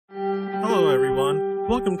Hello everyone,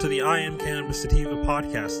 welcome to the I Am Cannabis Sativa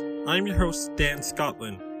podcast. I'm your host, Dan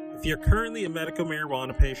Scotland. If you're currently a medical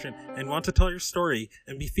marijuana patient and want to tell your story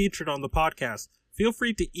and be featured on the podcast, feel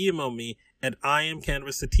free to email me at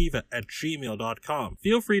iamcannabissativa@gmail.com.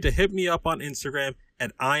 Feel free to hit me up on Instagram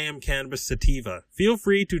at iamcannabissativa. Feel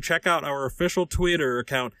free to check out our official Twitter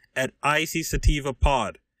account at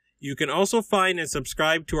ICSativaPod. You can also find and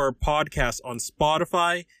subscribe to our podcast on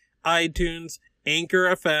Spotify, iTunes, Anchor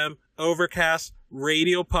FM, Overcast,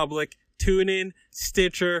 Radio Public, TuneIn,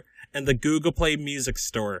 Stitcher, and the Google Play Music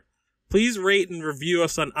Store. Please rate and review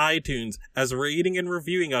us on iTunes, as rating and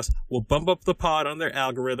reviewing us will bump up the pod on their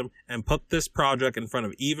algorithm and put this project in front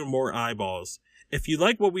of even more eyeballs. If you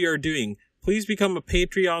like what we are doing, please become a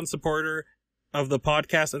Patreon supporter of the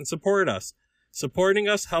podcast and support us. Supporting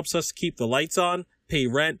us helps us keep the lights on, pay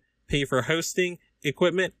rent, pay for hosting,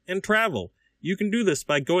 equipment, and travel. You can do this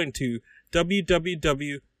by going to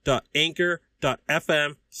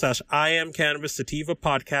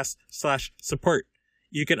www.anchor.fm/IamCannabisSativapodcast/support.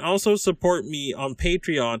 You can also support me on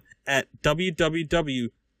Patreon at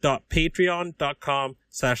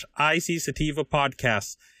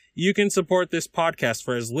www.patreon.com/ICSativapodcasts. You can support this podcast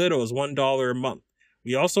for as little as $1 a month.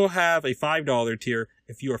 We also have a $5 tier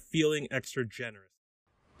if you are feeling extra generous.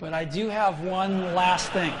 But I do have one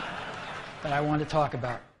last thing that I want to talk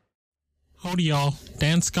about. Howdy y'all,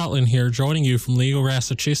 Dan Scotland here, joining you from Legal,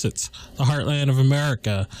 Massachusetts, the heartland of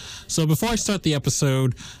America. So before I start the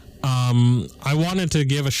episode, I wanted to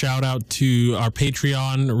give a shout out to our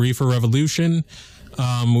Patreon, Reefer Revolution.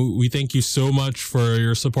 We thank you so much for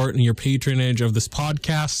your support and your patronage of this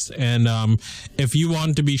podcast. And if you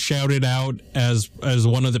want to be shouted out as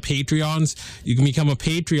one of the Patreons, you can become a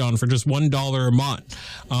Patreon for just $1 a month.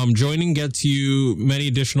 Joining gets you many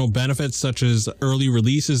additional benefits, such as early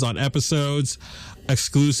releases on episodes,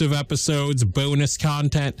 exclusive episodes, bonus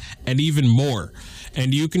content, and even more.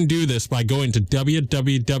 And you can do this by going to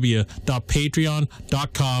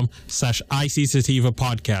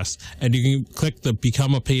www.patreon.com/ICSativapodcast, and you can click the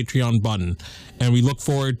Become a Patreon button. And we look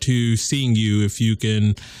forward to seeing you if you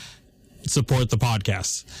can support the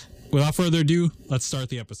podcast. Without further ado, let's start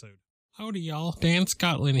the episode. Howdy y'all, Dan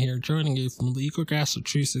Scotland here, joining you from Legal,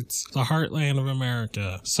 Massachusetts, the heartland of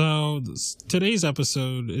America. So today's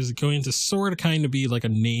episode is going to sort of kind of be like a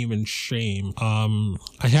name and shame.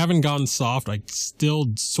 I haven't gone soft. I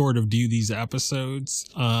still sort of do these episodes.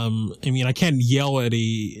 I mean, I can't yell at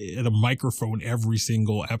a microphone every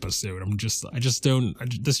single episode.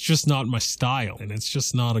 That's just not my style, and it's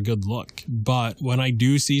just not a good look. But when I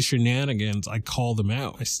do see shenanigans, I call them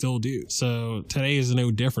out. I still do. So today is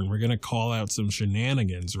no different. We're going to call out some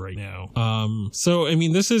shenanigans right now. So I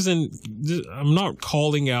mean, I'm not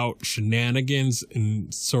calling out shenanigans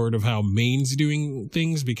in sort of how Maine's doing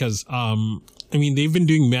things, because I mean, they've been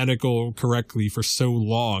doing medical correctly for so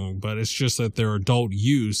long, but it's just that their adult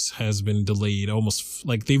use has been delayed. Almost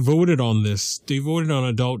like they voted on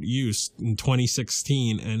adult use in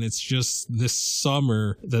 2016, and it's just this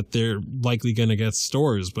summer that they're likely going to get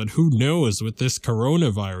stores. But who knows, with this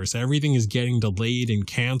coronavirus, everything is getting delayed and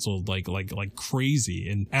canceled like crazy,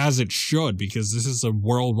 and as it should, because this is a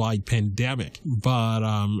worldwide pandemic. But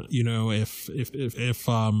you know, if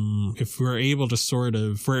we're able to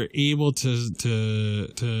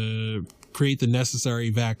create the necessary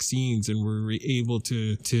vaccines, and we're able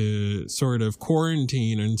to sort of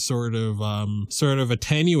quarantine and sort of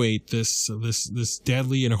attenuate this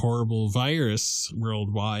deadly and horrible virus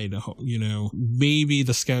worldwide, you know, maybe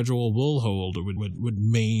the schedule will hold with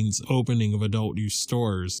Maine's opening of adult use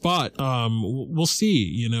stores. But we'll see,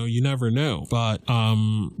 you know, you never know. But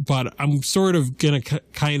I'm sort of gonna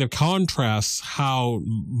kind of contrast how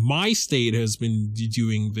my state has been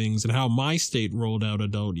doing things and how my state rolled out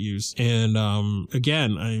adult use. And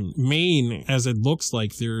again, Maine, as it looks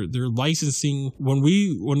like, they're licensing.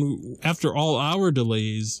 When after all our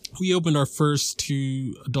delays, we opened our first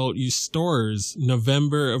 2 adult use stores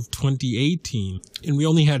November of 2018, and we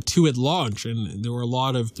only had 2 at launch. And there were a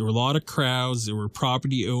lot of crowds. There were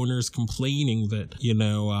property owners complaining that, you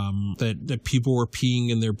know, that people were peeing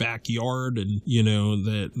in their backyard, and, you know,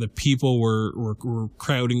 that people were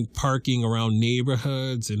crowding parking around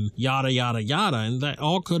neighborhoods, and yada yada yada. And that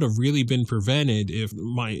all could have really been prevented if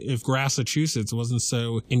Massachusetts wasn't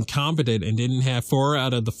so incompetent and didn't have 4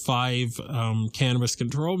 out of the 5 cannabis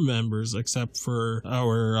control members, except for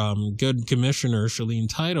our good commissioner Shaleen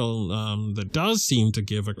Title, that does seem to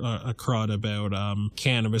give a crud about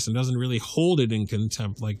cannabis and doesn't really hold it in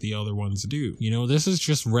contempt like the other ones do. You know, this is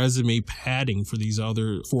just resume padding for these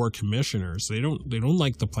other 4 commissioners. They don't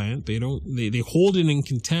like the plant. They hold it in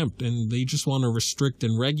contempt, and they just want to restrict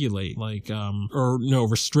and regulate,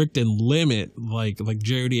 restrict and limit, like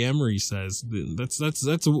Jody Emery says.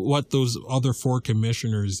 That's what those other 4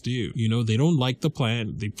 commissioners do. You know, they don't like the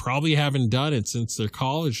plan. They probably haven't done it since their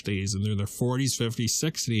college days, and they're in their 40s, 50s,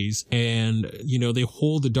 60s, and you know, they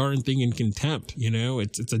hold the darn thing in contempt. You know,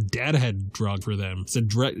 it's a deadhead drug for them. It's a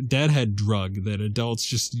deadhead drug that adults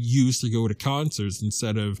just use to go to concerts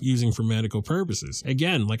instead of using for medical purposes.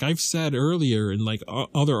 Again, like I've said earlier, and like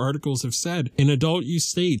other articles have said, in adult use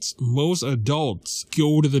states, most adults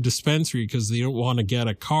go to the dispensary because they don't want to get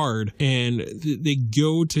a card, and they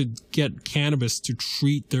go to get cannabis to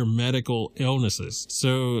treat their medical illnesses.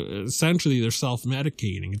 So essentially they're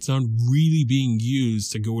self-medicating. It's not really being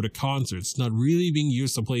used to go to concerts. It's not really being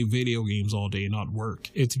used to play video games all day and not work.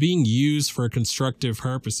 It's being used for constructive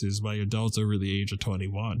purposes by adults over the age of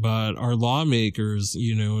 21. But our lawmakers,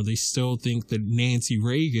 you know, they still think that Nancy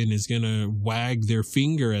Reagan is gonna wag their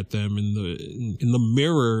finger at them in the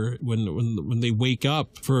mirror when they wake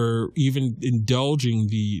up for even indulging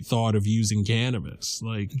the thought of using cannabis.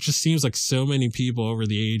 Like, it just seems like so many people over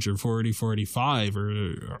the age of 40, 45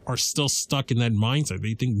 are still stuck in that mindset.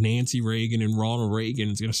 They think Nancy Reagan and Ronald Reagan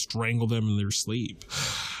is gonna strangle them in their sleep.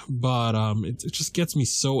 But it just gets me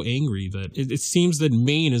so angry that it seems that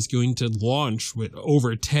Maine is going to launch with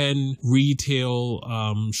over 10 retail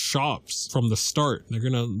shops from the start.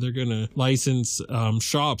 They're gonna license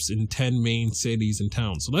shops in 10 Maine cities and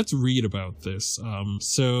towns. So let's read about this.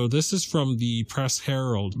 So this is from the Press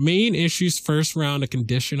Herald. Maine issues first round of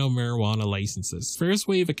conditional marijuana licenses. First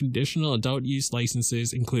wave of conditional adult use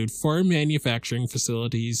licenses include 4 manufacturing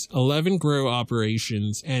facilities, 11 grow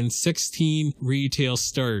operations, and 16 retail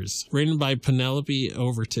stores. Written by Penelope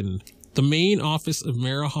Overton. The Maine Office of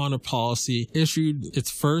Marijuana Policy issued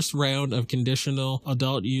its first round of conditional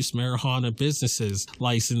adult use marijuana business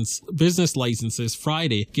licenses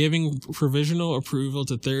Friday, giving provisional approval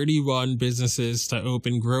to 31 businesses to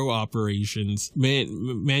open grow operations,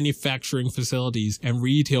 manufacturing facilities, and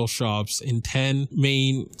retail shops in 10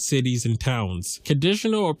 Maine cities and towns.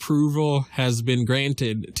 Conditional approval has been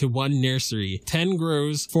granted to 1 nursery, 10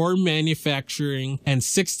 grows, 4 manufacturing, and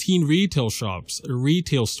 16 retail shops or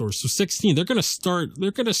retail stores. So 16. They're gonna start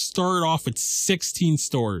off with 16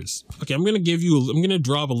 stores. Okay, I'm gonna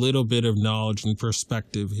drop a little bit of knowledge and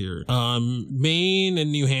perspective here. Maine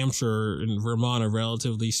and New Hampshire and Vermont are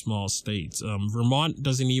relatively small states. Vermont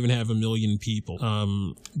doesn't even have 1 million people.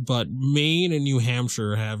 But Maine and New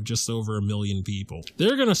Hampshire have just over 1 million people.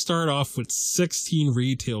 They're gonna start off with 16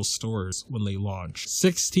 retail stores when they launch.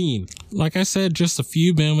 16. Like I said just a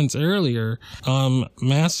few moments earlier,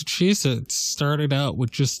 Massachusetts started out with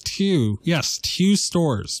just 2. Yes, 2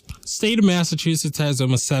 stores. State of Massachusetts has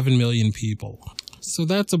almost 7 million people. So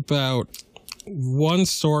that's about 1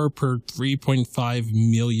 store per 3.5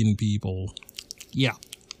 million people. Yeah.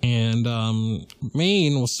 And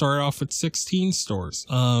Maine will start off with 16 stores.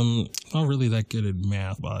 Not really that good at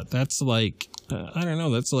math, but that's like I don't know,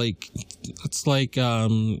 that's like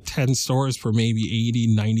 10 stores per maybe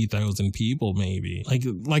 80, 90,000 people maybe.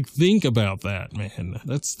 Like think about that, man.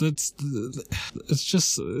 It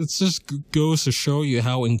just goes to show you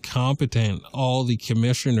how incompetent all the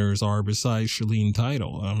commissioners are besides Shaleen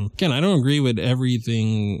Title. Again, I don't agree with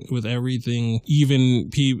everything,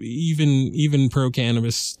 even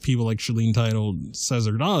pro-cannabis people like Shaleen Title says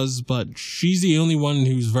or does, but she's the only one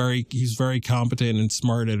who's very competent and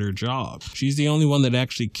smart at her job. She's the only one that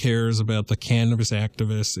actually cares about the cannabis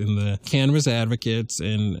activists and the cannabis advocates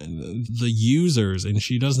and the users, and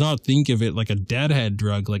she does not think of it like a deadhead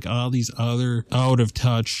drug like all these other out of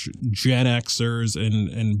touch Gen Xers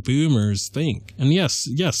and boomers think. And yes,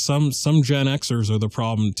 some Gen Xers are the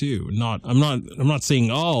problem too. I'm not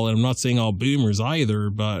saying all, and I'm not saying all boomers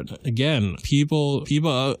either, but again, people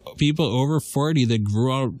over 40 that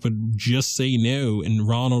grew up would just say no, and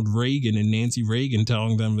Ronald Reagan and Nancy Reagan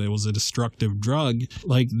telling them it was a destructive drug,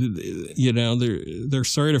 like, you know, they're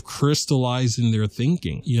sort of crystallizing their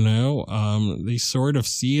thinking, you know. They sort of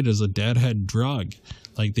see it as a deadhead drug,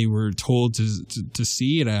 like they were told to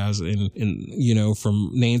see it as, and you know,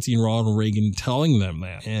 from Nancy and Ronald Reagan telling them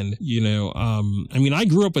that. And you know, I mean, I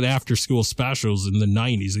grew up with after school specials in the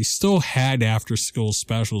 90s. They still had after school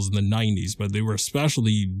specials in the 90s, but they were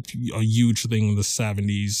especially a huge thing in the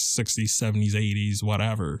 70s, 60s, 70s, 80s,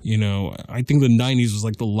 whatever. You know, I think the 90s was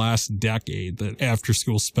like the last decade that after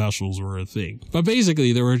school specials were a thing. But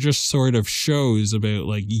basically, there were just sort of shows about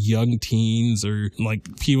like young teens or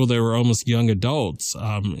like people that were almost young adults,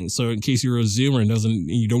 So in case you're a Zoomer and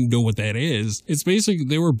you don't know what that is,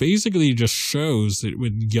 they were basically just shows that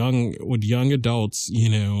with young adults, you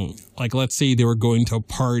know, like let's say they were going to a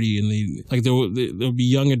party and there'll be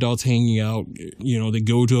young adults hanging out, you know, they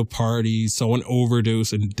go to a party, someone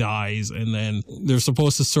overdose and dies, and then there's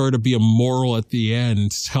supposed to sort of be a moral at the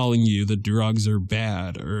end telling you that drugs are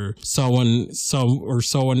bad, or someone has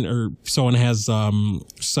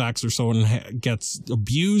sex, or someone gets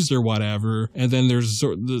abused or whatever, and then there's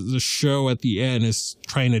the show at the end is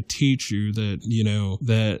trying to teach you that, you know,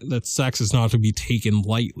 that sex is not to be taken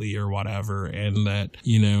lightly or whatever, and that,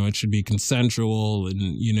 you know, it should be consensual, and,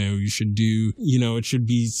 you know, it should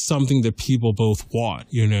be something that people both want.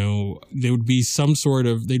 You know, there'd be some sort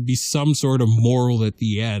of moral at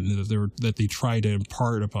the end that they try to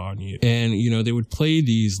impart upon you. And, you know, they would play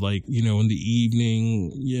these, like, you know, in the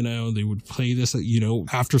evening, you know, they would play this, you know,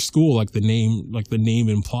 after school, like the name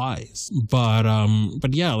implies. But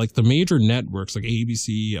yeah, like the major networks, like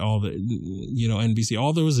ABC, all the, you know, NBC,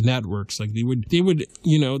 all those networks, like they would,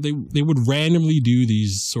 you know, they would randomly do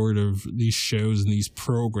these shows and these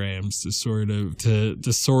programs to sort of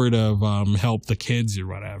help the kids or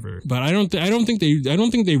whatever. But I don't think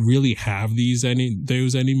they really have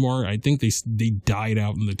those anymore. I think they died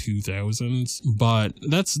out in the 2000s. But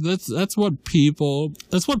that's what people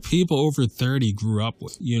over 30 grew up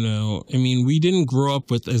with. You know, I mean, we didn't grow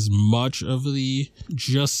up with as much of the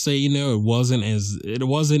just say, you know, it wasn't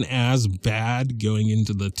as bad going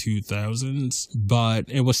into the 2000s, but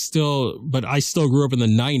I still grew up in the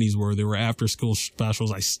 90s where there were after school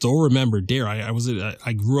specials. I still remember Dare.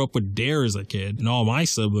 I grew up with Dare as a kid, and all my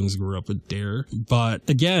siblings grew up with Dare. But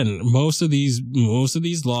again, most of these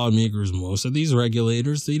lawmakers, most of these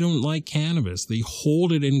regulators, they don't like cannabis. They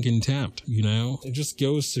hold it in contempt. You know, it just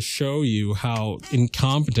goes to show you how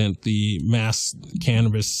incompetent the Mass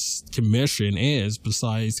Cannabis Commission is,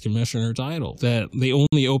 besides Commissioner Title, that they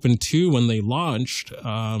only opened 2 when they launched.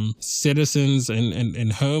 Citizens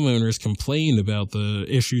and homeowners complained about the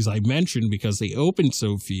issues I mentioned because they opened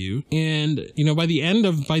so few. And, you know, by the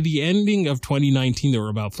ending of 2019, there were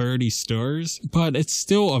about 30 stores, but it's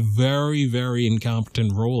still a very, very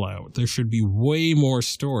incompetent rollout. There should be way more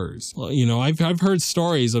stores. Well, you know, I've heard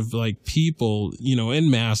stories of like people, you know, in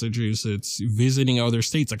Massachusetts visiting other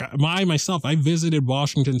states. Like I visited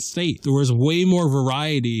Washington State. There was way more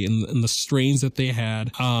variety in the strains that they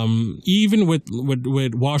had. Even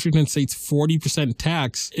with Washington State's 40%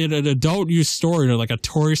 tax in an adult use store in like a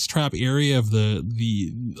tourist trap area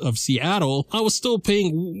of Seattle, I was still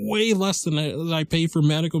paying way less than I pay for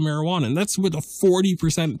medical marijuana, and that's with a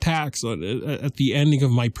 40% tax at the ending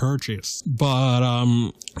of my purchase. But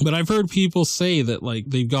I've heard people say that like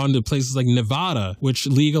they've gone to places like Nevada, which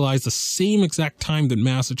legalized the same exact time that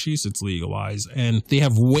Massachusetts legalized, and they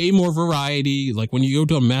have way more variety. Like when you go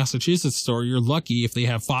to a Massachusetts store, you're lucky if they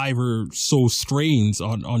have 5 or so strains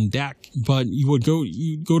on deck. But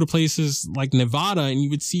you go to places like Nevada and you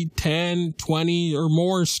would see 10, 20 or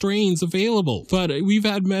more strains available. But we've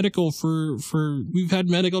had medical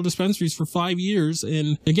dispensaries for 5 years,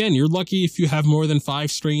 and again, you're lucky if you have more than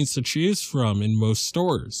 5 strains to choose from in most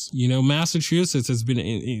stores. You know, Massachusetts has been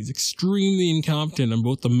extremely incompetent on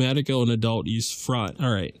both the medical and adult use front.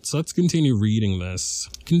 All right, so let's continue reading this.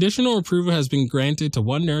 Conditional approval has been granted to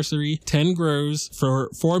 1 nursery, 10 grows, for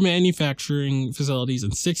 4 manufacturing facilities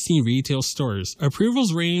and 16 retail stores.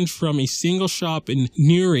 Approvals range from a single shop in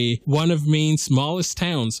Newry, one of Maine's smallest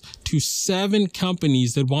towns, to 7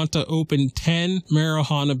 companies that want to open 10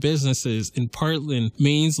 marijuana businesses in Portland,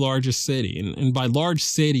 Maine's largest city. And by large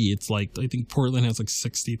city, it's like, I think Portland has like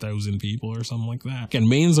 60,000 people or something like that. And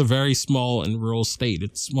Maine's a very small and rural state.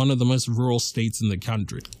 It's one of the most rural states in the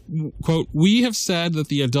country. Quote, we have said that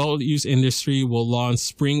the adult use industry will launch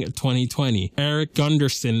spring 2020. Eric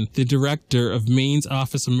Gunderson, the director of Maine's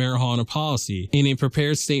Office of Marijuana Policy, in a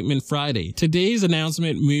prepared statement Friday. Today's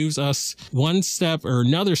announcement moves us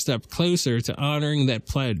another step closer to honoring that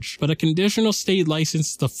pledge. But a conditional state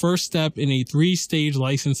license is the first step in a 3-stage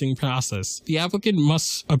licensing process. The applicant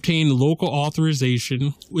must obtain local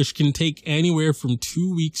authorization, which can take anywhere from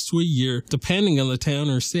 2 weeks to a year, depending on the town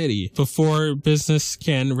or city, before business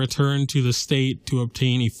can return to the state to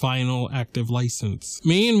obtain a final active license.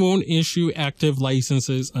 Maine won't issue active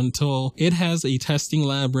licenses until it has a testing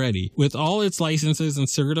lab ready, with all its licenses and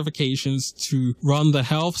certifications to run the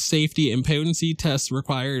health, safety, and potency tests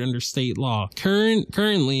required under state law.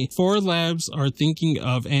 Currently, 4 labs are thinking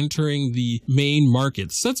of entering the Maine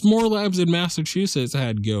markets. That's more labs than Massachusetts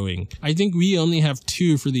had going. I think we only have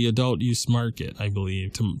 2 for the adult use market, I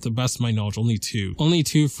believe. To the best of my knowledge, only 2. Only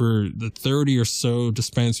 2 for the 30 or so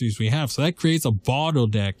dispensaries we have. So that creates a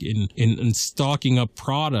bottleneck in stocking up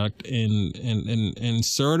product and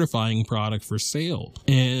certifying product for sale.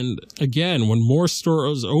 And again, when more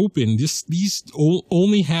stores open, these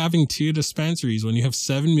only having 2 dispensaries when you have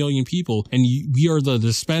 7 million people, and we are the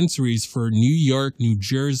dispensaries for New York, New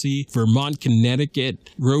Jersey, Vermont, Connecticut,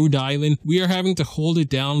 Rhode Island. We are having to hold it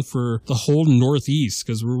down for the whole Northeast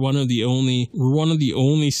because we're one of the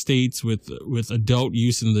only states with adult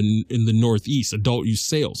use in the Northeast, adult use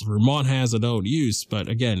sales. Vermont has adult use, but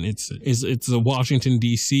again, it's the Washington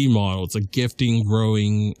D.C. model. It's a gifting,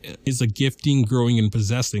 growing, and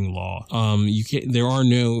possessing law. There are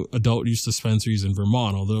no adult use dispensaries in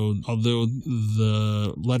Vermont, although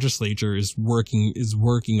the legislature is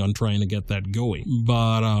working on trying to get that going.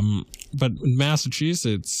 But in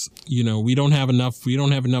Massachusetts, we don't have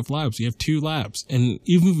enough labs. We have 2 labs. And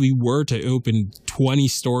even if we were to open 20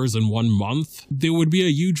 stores in 1 month, there would be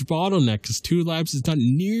a huge bottleneck because 2 labs is not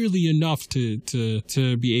nearly enough to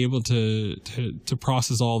be able to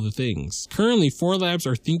process all the things. Currently, 4 labs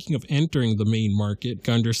are thinking of entering the Maine market,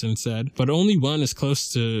 Gunderson said, but only 1 is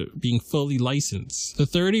close to being fully licensed. The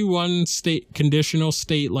 31 conditional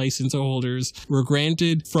state license holders were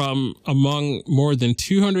granted from among more than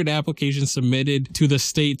 200 applications submitted to the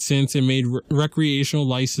state since it made recreational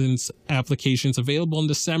license applications available in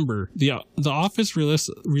December. The office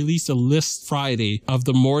released a list Friday of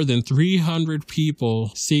the more than 300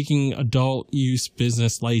 people seeking adult use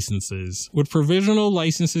business licenses. With provisional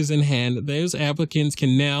licenses in hand, those applicants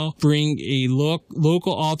can now bring a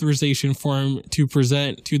local authorization form to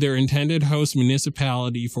present to their intended host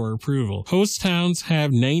municipality for approval. Host towns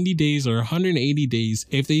have 90 days or 180 days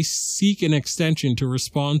if they seek an extension to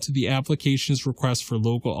respond to the application's request for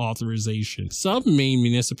local authorization. Some Maine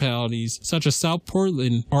municipalities, such as South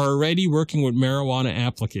Portland, are already working with marijuana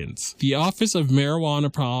applicants. The Office of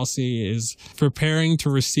Marijuana Policy is preparing to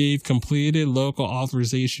receive completed local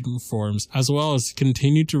authorization forms, as well as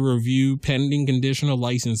continue to review pending conditional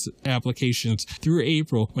license applications through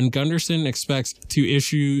April, when Gunderson expects to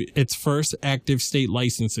issue its first active state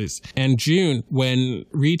licenses, and June, when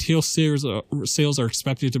retail sales are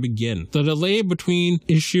expected to begin. The delay between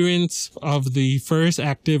issuance of the first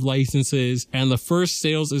active licenses and the first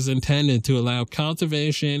sales is intended to allow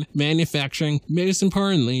cultivation, manufacturing, most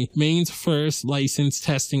importantly, Maine's first licensed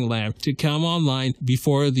testing lab to come online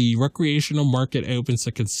before the recreational market opens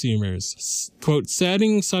to consumers. Quote,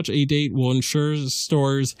 setting such a date will ensure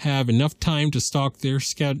stores have enough time to stock their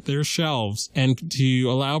shelves and to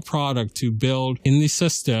allow product to build in the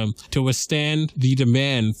system to withstand the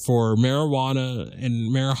demand for marijuana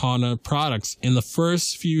and marijuana products in the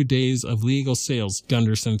first few days of legal sales,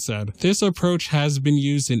 Gunderson said. This approach has been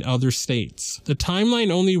used in other states. The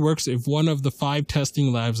timeline only works if one of the 5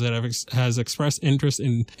 testing labs that has expressed interest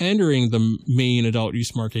in entering the Maine adult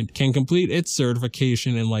use market can complete its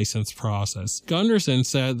certification and license process. Gunderson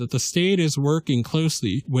said that the state is working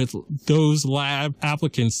closely with those lab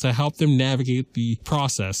applicants to help them navigate the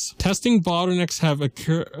process. Testing bottlenecks have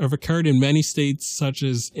occurred in many states,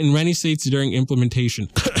 during implementation.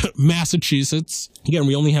 Massachusetts, again,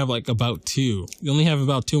 we only have about 2. We only have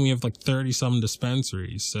about 2, and we have 30 some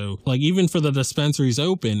dispensaries. So even for the dispensaries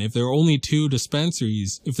open, if there are only 2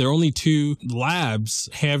 dispensaries, if there are only 2 labs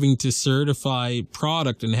having to certify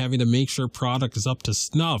product and having to make sure product is up to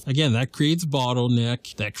snuff, again, that creates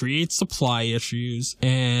bottleneck, that creates supply issues,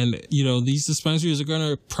 and these dispensaries are going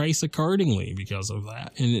to price accordingly because of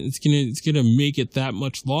that, and it's gonna make it that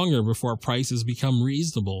much longer before prices become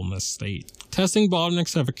reasonable in this state. Testing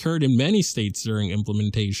bottlenecks have occurred in many states during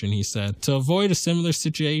implementation, he said. To avoid a similar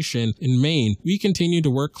situation in Maine, we continue to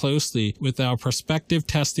work closely with our prospective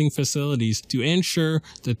testing facilities to ensure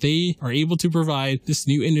that they are able to provide this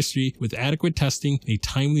new industry with adequate testing in a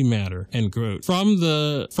timely manner. End quote.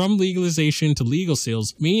 From legalization to legal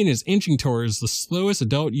sales, Maine is inching towards the slowest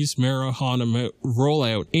adult use marijuana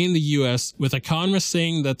rollout in the U.S., with economists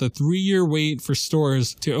saying that the 3-year wait for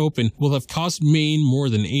stores to open will have cost Maine more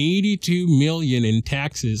than $82 million in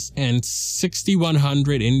taxes and $6,100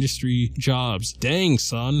 100 industry jobs. Dang,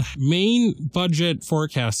 son. Maine budget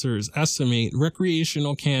forecasters estimate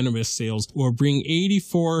recreational cannabis sales will bring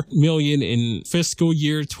 $84 million in fiscal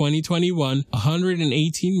year 2021,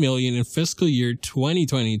 $118 million in fiscal year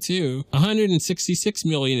 2022, $166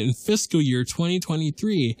 million in fiscal year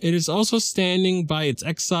 2023. It is also standing by its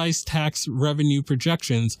excise tax revenue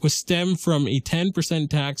projections, which stem from a 10%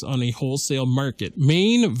 tax on a wholesale market.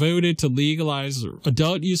 Maine voted to legalize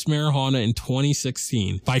adult use marijuana in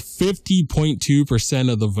 2016 by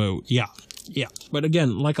 50.2% of the vote. Yeah. But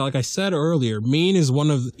again, like I said earlier, Maine is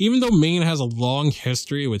even though Maine has a long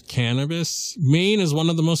history with cannabis, Maine is one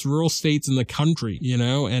of the most rural states in the country,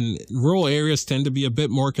 and rural areas tend to be a bit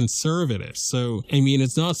more conservative. So, I mean,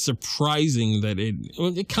 it's not surprising that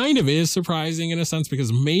it kind of is surprising in a sense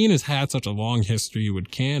because Maine has had such a long history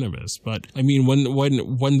with cannabis. But I mean,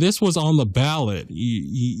 when this was on the ballot,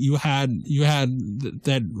 you had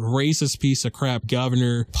that racist piece of crap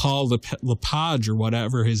governor Paul LePage or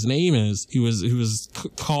whatever his name is. He was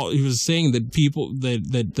saying that people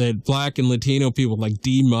that black and Latino people like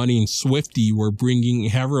D Money and Swifty were bringing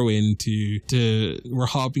heroin were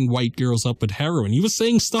hopping white girls up with heroin. He was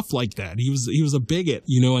saying stuff like that. He was a bigot,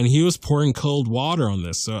 and he was pouring cold water on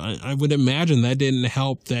this. So I would imagine that didn't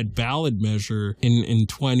help that ballot measure in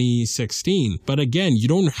 2016. But again, you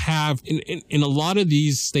don't have in a lot of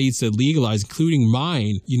these states that legalize, including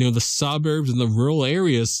mine, the suburbs and the rural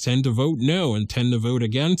areas tend to vote no and tend to vote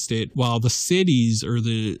against it, while the cities or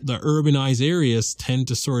the urbanized areas tend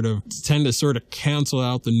to sort of cancel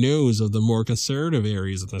out the no's of the more conservative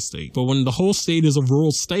areas of the state. But when the whole state is a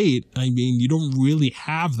rural state, I mean, you don't really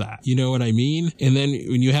have that. You know what I mean? And then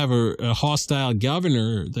when you have a hostile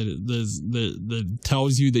governor that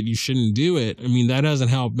tells you that you shouldn't do it, I mean, that doesn't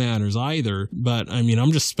help matters either. But I mean,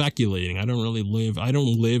 I'm just speculating. I don't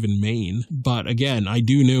live in Maine. But again, I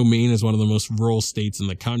do know Maine is one of the most rural states in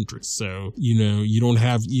the country. So, you don't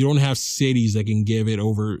have cities that can give it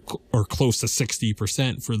over or close to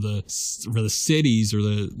 60% for the cities or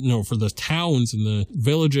for the towns and the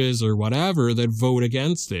villages or whatever that vote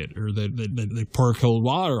against it or that pour cold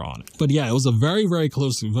water on it. But yeah, it was a very, very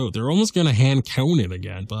close vote. They're almost going to hand count it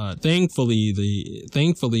again, but thankfully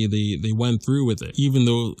they went through with it, even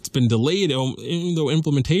though it's been delayed, even though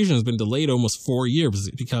implementation has been delayed almost 4 years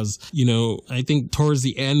because, I think towards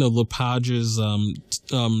the end of LePage's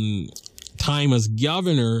time as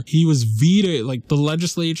governor, he was vetoed. Like the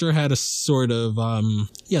legislature had they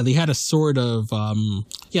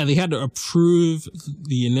had to approve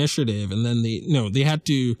the initiative, and then they had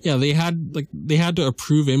to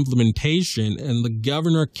approve implementation, and the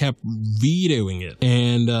governor kept vetoing it.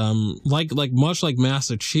 And much like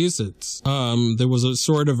Massachusetts, there was a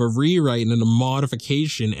sort of a rewrite and a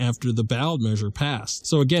modification after the ballot measure passed.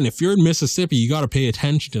 So again, if you're in Mississippi, you got to pay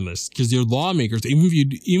attention to this because your lawmakers, even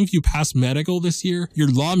if you pass medical this year, your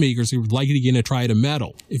lawmakers are likely going to try to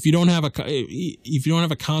meddle. If you don't have a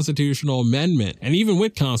constitutional amendment, and even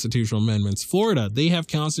with constitutional amendments, Florida, they have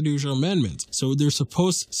constitutional amendments. So when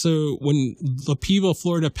the people of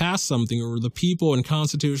Florida pass something, or the people in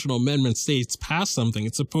constitutional amendment states pass something,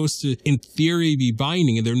 it's supposed to, in theory, be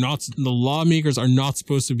binding, and the lawmakers are not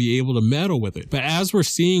supposed to be able to meddle with it. But as we're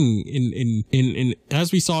seeing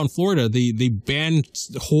as we saw in Florida, they banned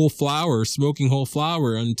smoking whole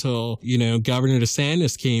flower until, Governor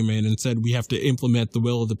DeSantis came in and said we have to implement the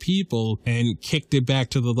will of the people and kicked it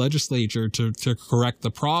back to the legislature to correct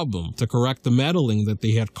the problem, to correct the meddling that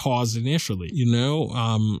they had caused initially.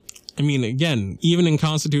 I mean, again, even in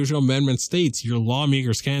constitutional amendment states, your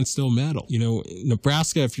lawmakers can still meddle.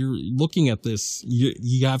 Nebraska, if you're looking at this,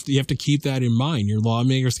 you have to keep that in mind. Your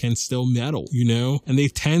lawmakers can still meddle, and they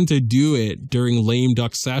tend to do it during lame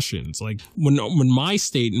duck sessions. Like when my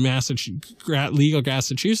state in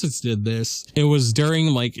Massachusetts did this, it was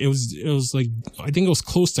during I think it was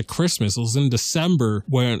close to Christmas. It was in December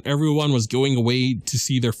when everyone was going away to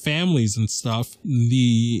see their families and stuff.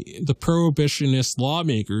 The prohibitionist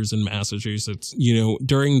lawmakers in Massachusetts,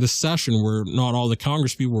 during the session where not all the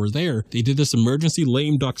Congress people were there, they did this emergency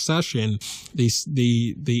lame duck session. They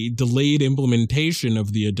delayed implementation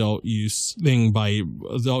of the adult use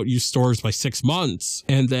stores by 6 months,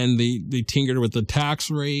 and then they tinkered with the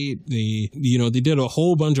tax rate. They did a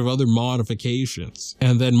whole bunch of other modifications,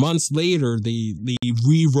 and then months later they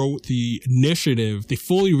rewrote the initiative. They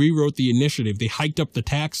fully rewrote the initiative. They hiked up the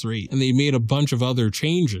tax rate, and they made a bunch of other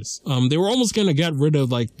changes. They were almost going to get rid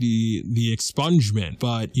of the expungement,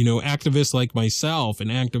 but activists like myself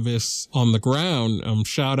and activists on the ground,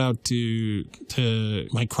 shout out to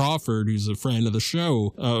Mike Crawford, who's a friend of the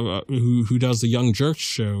show, who does the Young Jerks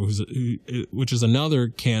show, which is another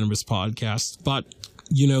cannabis podcast. But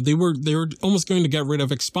you know, they were almost going to get rid of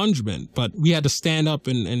expungement, but we had to stand up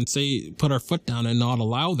and say, put our foot down and not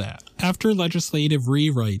allow that. After legislative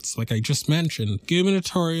rewrites, like I just mentioned,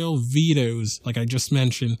 gubernatorial vetoes, like I just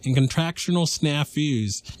mentioned, and contractual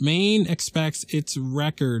snafus, Maine expects to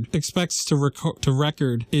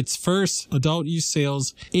record its first adult use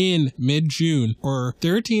sales in mid-June, or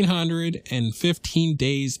 1,315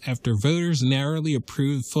 days after voters narrowly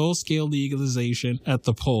approved full-scale legalization at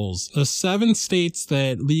the polls. The 7 states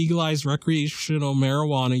that legalized recreational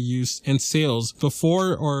marijuana use and sales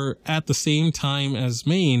before or at the same time as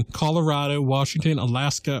Maine, Colorado, Washington,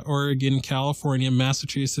 Alaska, Oregon, California,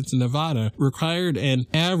 Massachusetts, and Nevada, required an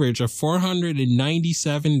average of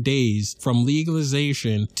 497 days from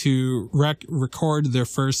legalization to record their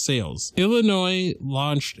first sales. Illinois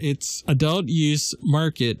launched its adult use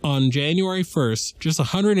market on January 1st, just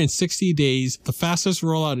 160 days, the fastest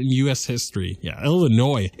rollout in U.S. history. Yeah,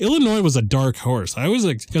 Illinois was a dark horse. I was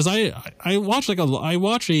like, because I watch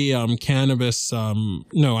cannabis,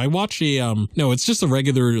 it's just a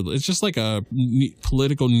regular, it's just like a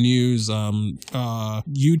political news,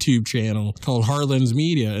 YouTube channel called Harlan's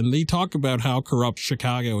Media, and they talk about how corrupt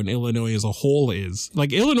Chicago and Illinois as a whole is.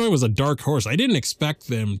 Like, Illinois was a dark horse. I didn't expect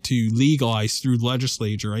them to legalize through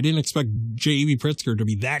legislature. I didn't expect J.B. Pritzker to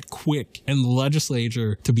be that quick and the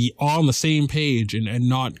legislature to be on the same page and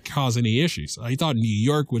not cause any issues. I thought New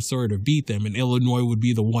York would sort of beat them and Illinois would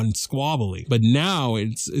be the one squabbling. But now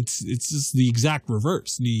it's just the exact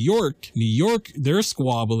reverse. New York, they're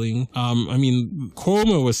squabbling.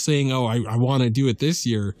 Cuomo was saying, oh, I want to do it this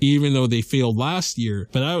year, even though they failed last year.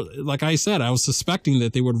 But like I said, I was suspecting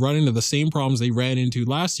that they would run into the same problems they ran into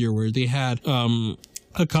last year, where they had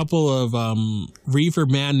a couple of reefer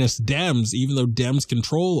madness Dems, even though Dems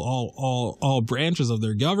control all branches of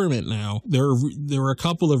their government now. There were a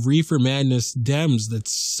couple of reefer madness Dems that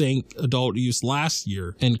sank adult use last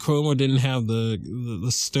year, and Cuomo didn't have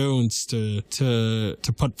the stones to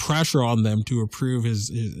put pressure on them to approve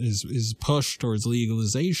his push towards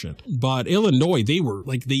legalization. But Illinois, they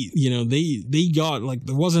got, like,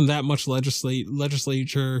 there wasn't that much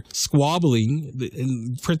legislature squabbling,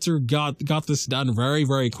 and Pritzker got this done very,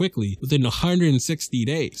 very quickly within 160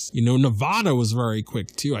 days. Nevada was very quick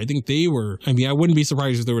too. I think I wouldn't be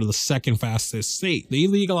surprised if they were the second fastest state. They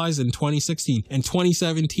legalized in 2016 and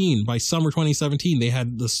 2017. By summer 2017, they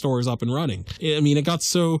had the stores up and running. It got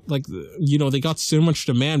so, they got so much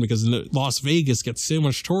demand because Las Vegas gets so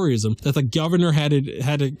much tourism that the governor had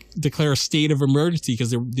to declare a state of emergency because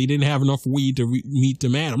they didn't have enough weed to meet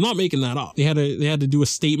demand. I'm not making that up. They had to do a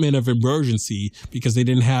statement of emergency because they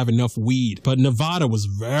didn't have enough weed. But Nevada was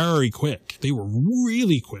very quick. They were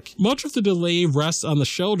really quick. Much of the delay rests on the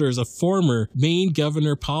shoulders of former Maine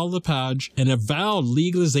Governor Paul LePage, an avowed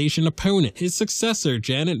legalization opponent. His successor,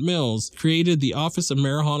 Janet Mills, created the Office of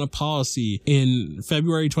Marijuana Policy in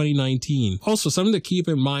February 2019. Also, something to keep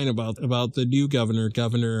in mind about the new Governor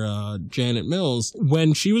Janet Mills,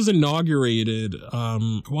 when she was inaugurated,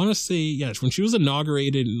 when she was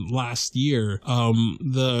inaugurated last year,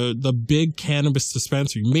 the big cannabis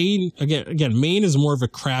dispensary, Maine is more of a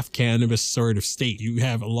craft cannabis sort of state. You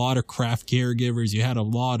have a lot of craft caregivers. You had a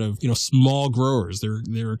lot of, small growers.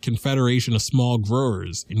 They're a confederation of small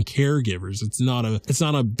growers and caregivers. It's not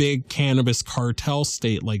a big cannabis cartel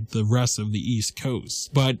state like the rest of the East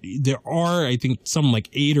Coast. But there are, I think, some like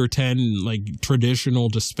 8 or 10 like traditional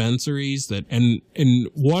dispensaries and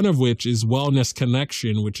one of which is Wellness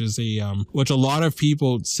Connection, which is which a lot of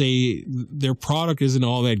people say their product isn't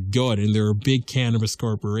all that good, and they're a big cannabis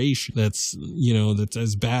corporation that's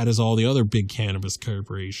as bad as all the other big cannabis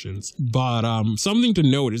corporations. But something to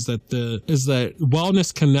note is that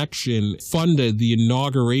Wellness Connection funded the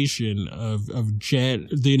inauguration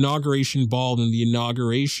the inauguration ball and the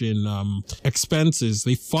inauguration expenses.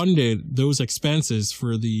 They funded those expenses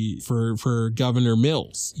for Governor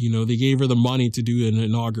Mills. They gave her the money to do an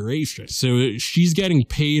inauguration, so she's getting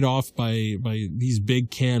paid off by these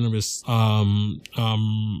big cannabis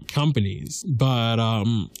companies. But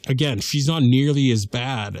again, she's not nearly as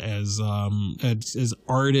bad as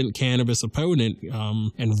ardent cannabis opponent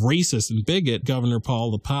and racist and bigot Governor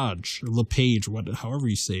Paul LePage, however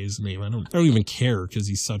you say his name. I don't even care because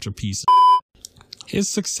he's such a piece of. His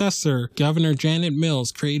successor, Governor Janet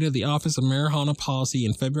Mills, created the Office of Marijuana Policy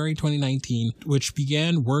in February 2019, which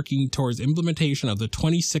began working towards implementation of the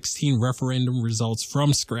 2016 referendum results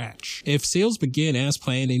from scratch. If sales begin as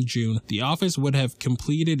planned in June, the office would have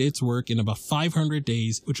completed its work in about 500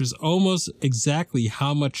 days, which is almost exactly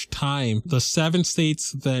how much time the 7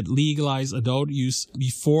 states that legalized adult use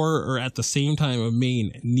before or at the same time of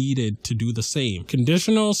Maine needed to do the same.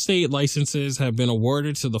 Conditional state licenses have been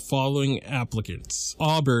awarded to the following applicants: Cannabis.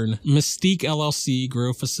 Auburn, Mystique LLC,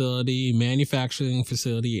 grow facility, manufacturing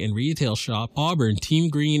facility, and retail shop. Auburn, Team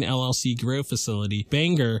Green LLC, grow facility.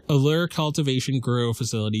 Bangor, Allure Cultivation, grow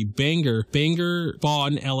facility. Bangor,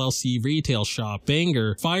 Bond LLC, retail shop.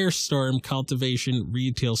 Bangor, Firestorm Cultivation,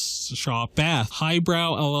 retail shop. Bath,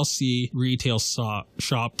 Highbrow LLC, retail shop.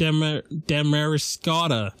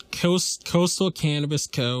 Damariscotta, Coastal Cannabis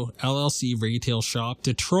Co. LLC, retail shop.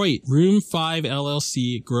 Detroit, Room 5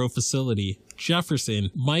 LLC, grow facility.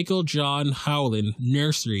 Jefferson, Michael John Howland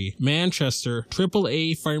Nursery. Manchester,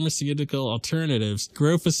 AAA Pharmaceutical Alternatives,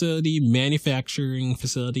 grow facility, manufacturing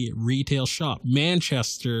facility, retail shop.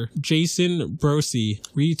 Manchester, Jason Brosi,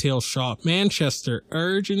 retail shop. Manchester,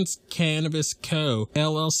 Urgent Cannabis Co.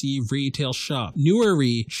 LLC, retail shop.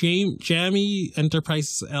 Newery, Jammy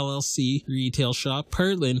Enterprises LLC, retail shop.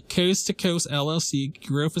 Portland, Coast to Coast LLC,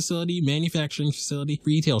 grow facility, manufacturing facility,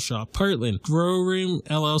 retail shop. Portland, Grow Room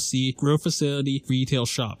LLC, grow facility, retail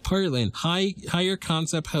shop. Portland, Higher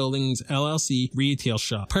Concept Holdings LLC, retail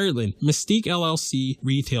shop. Portland, Mystique LLC,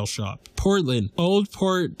 retail shop. Portland, Old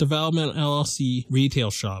Port Development LLC,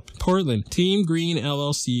 retail shop. Portland, Team Green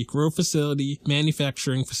LLC, grow facility,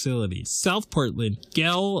 manufacturing facility. South Portland,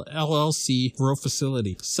 Gell LLC, grow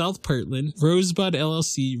facility. South Portland, Rosebud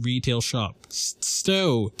LLC, retail shop.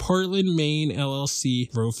 Stowe, Portland, Maine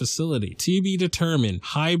LLC, grow facility. To be determined,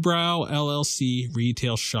 Highbrow LLC,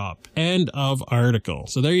 retail shop. End of article.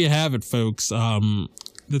 So there you have it, folks.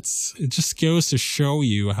 It just goes to show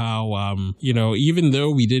you how, even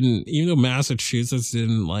though Massachusetts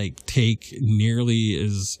didn't take nearly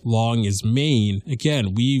as long as Maine,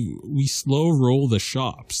 again, we slow roll the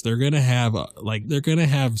shops. They're going to have a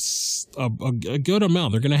good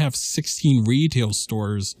amount. They're going to have 16 retail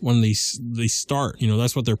stores when they start,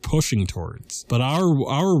 that's what they're pushing towards. But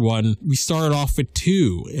our one, we started off with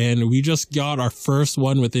 2, and we just got our first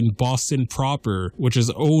one within Boston proper, which is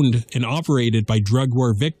owned and operated by drug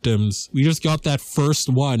war victims. We just got that first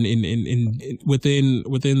one within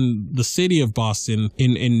the city of Boston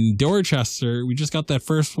in Dorchester. We just got that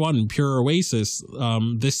first one, Pure Oasis,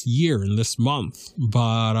 this year and this month.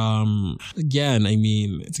 But again,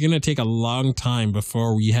 it's gonna take a long time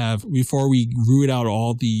before we root out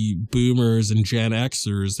all the boomers and Gen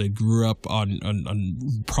Xers that grew up on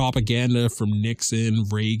propaganda from Nixon,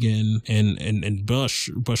 Reagan, and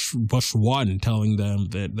Bush 1, telling them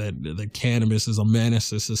that cannabis is a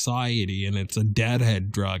menace to society and it's a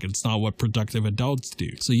deadhead drug. It's not what productive adults do.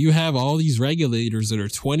 So you have all these regulators that are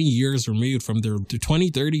 20 years removed from their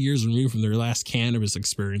 30 years removed from their last cannabis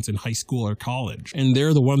experience in high school or college. And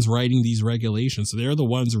they're the ones writing these regulations. So they're the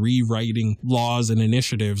ones rewriting laws and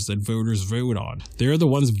initiatives that voters vote on. They're the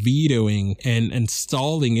ones vetoing and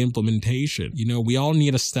stalling implementation. We all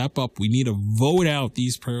need to step up. We need to vote out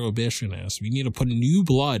these prohibitionists. We need to put new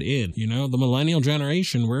blood in. The millennial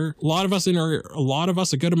generation,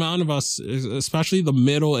 a good amount of us, especially the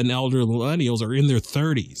middle and elder millennials, are in their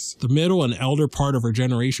 30s. The middle and elder part of our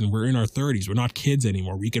generation, we're in our 30s. We're not kids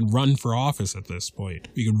anymore. We can run for office at this point.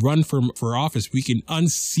 We can run for office. We can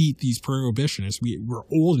unseat these prohibitionists. We're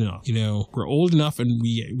old enough. We're old enough, and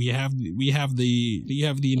we have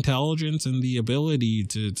the intelligence and the ability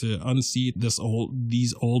to unseat these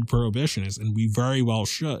old prohibitionists, and we very well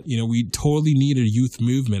should. We totally need a youth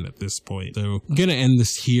movement at this point. So I'm gonna end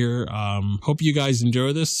this here. Hope you guys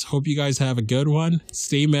enjoy this. Hope you guys have a good one.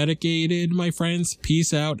 Stay medicated, my friends.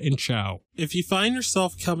 Peace out and ciao. If you find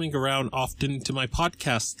yourself coming around often to my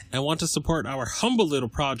podcast and want to support our humble little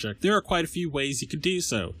project, there are quite a few ways you could do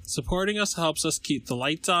so. Supporting us helps us keep the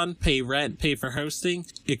lights on, pay rent, pay for hosting,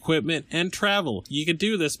 equipment, and travel. You can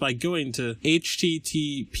do this by going to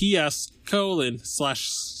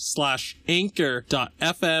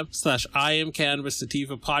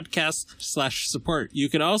https://anchor.fm/IamCannabisSativa/podcast/support. You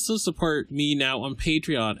can also support me now on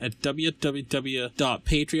Patreon at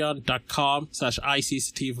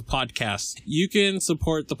www.patreon.com/ICSativapodcast. You can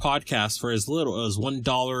support the podcast for as little as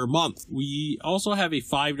 $1 a month. We also have a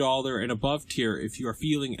 $5 and above tier if you are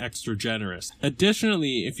feeling extra generous.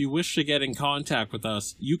 Additionally, if you wish to get in contact with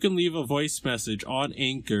us, you can leave a voice message on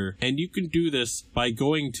Anchor, and you can do this by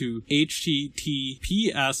going to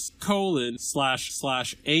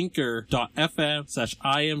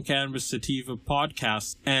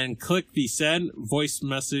https://anchor.fm/IamCannabisSativapodcast and click the send voice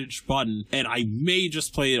message button, and I may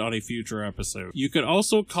just play it on a future episode. You can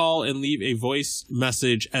also call and leave leave a voice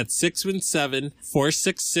message at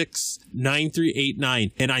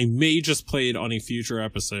 617-466-9389, and I may just play it on a future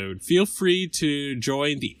episode. Feel free to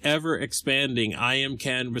join the ever-expanding I Am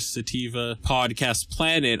Cannabis Sativa podcast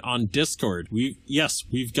planet on Discord. We've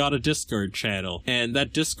got a Discord channel, and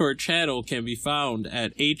that Discord channel can be found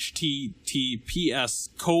at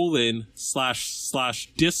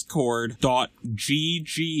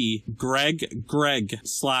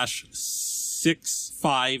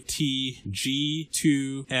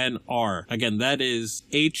Again, that is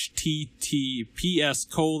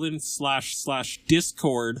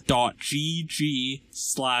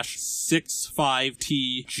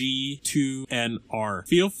https://discord.gg/65tg2nr.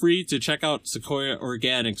 Feel free to check out Sequoia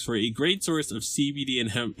Organics for a great source of CBD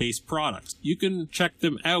and hemp-based products. You can check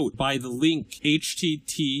them out by the link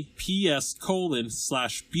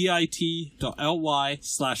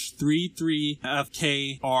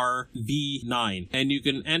https://bit.ly/33fkrv9, and you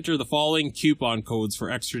can enter the following coupon codes for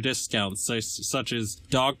extra discounts, such as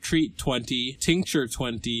Dog Treat 20, Tincture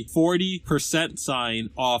 20, 40%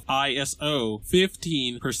 off ISO,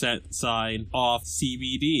 15% off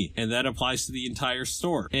CBD, and that applies to the entire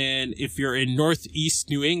store. And if you're in Northeast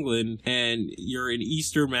New England and you're in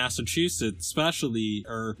Eastern Massachusetts, especially,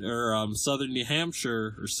 or Southern New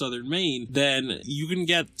Hampshire or Southern Maine, then you can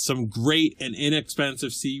get some great and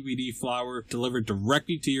inexpensive CBD flower delivered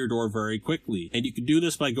directly to your door very quickly. And you can do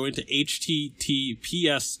this by going to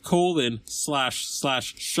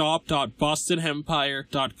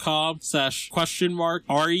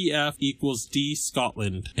https://shop.bostonhempire.com/?ref=D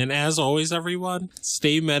Scotland. And as always, everyone,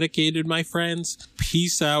 stay medicated, my friends.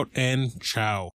 Peace out and ciao.